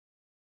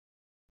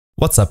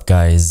What's up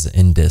guys,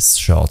 in this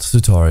short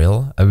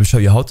tutorial I will show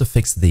you how to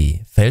fix the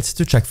failed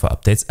to check for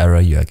updates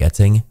error you are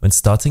getting when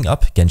starting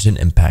up Genshin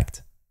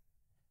Impact.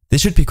 This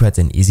should be quite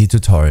an easy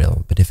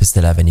tutorial, but if you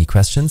still have any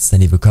questions then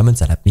leave a comment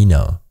and let me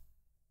know.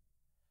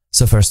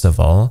 So first of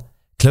all,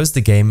 close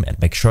the game and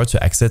make sure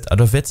to exit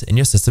out of it in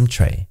your system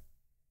tray.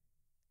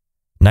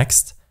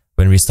 Next,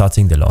 when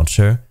restarting the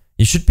launcher,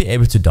 you should be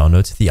able to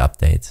download the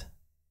update.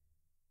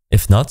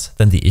 If not,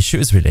 then the issue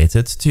is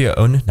related to your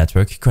own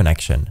network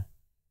connection.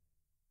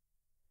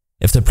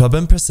 If the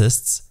problem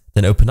persists,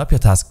 then open up your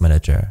task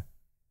manager.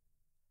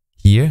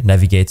 Here,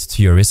 navigate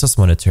to your resource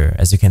monitor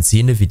as you can see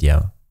in the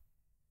video.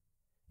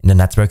 In the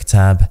network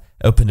tab,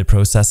 open the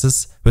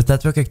processes with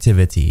network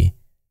activity,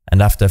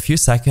 and after a few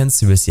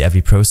seconds you will see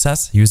every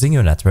process using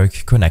your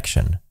network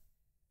connection.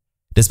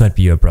 This might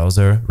be your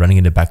browser running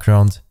in the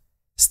background,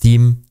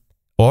 Steam,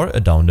 or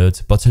a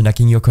download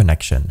bottlenecking your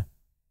connection.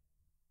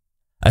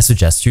 I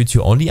suggest you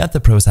to only add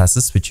the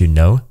processes which you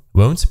know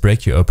won't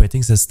break your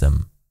operating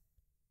system.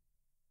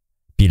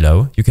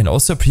 Below, you can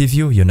also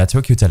preview your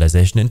network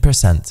utilization in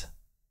 %.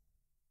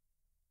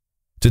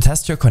 To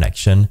test your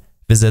connection,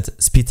 visit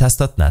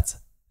speedtest.net.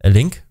 A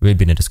link will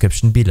be in the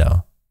description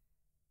below.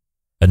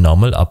 A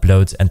normal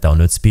upload and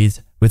download speed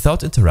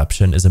without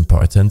interruption is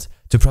important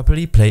to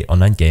properly play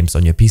online games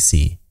on your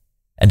PC,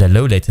 and a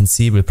low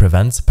latency will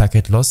prevent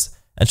packet loss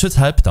and should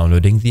help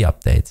downloading the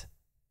update.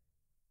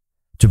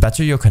 To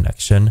better your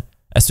connection,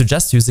 I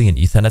suggest using an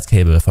Ethernet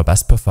cable for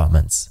best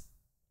performance.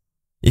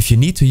 If you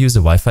need to use a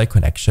Wi-Fi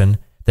connection,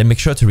 then make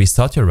sure to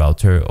restart your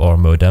router or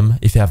modem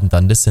if you haven't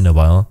done this in a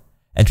while,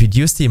 and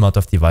reduce the amount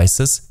of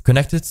devices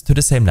connected to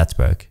the same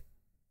network.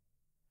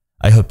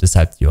 I hope this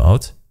helped you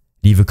out.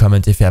 Leave a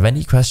comment if you have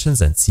any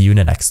questions and see you in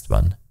the next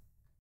one.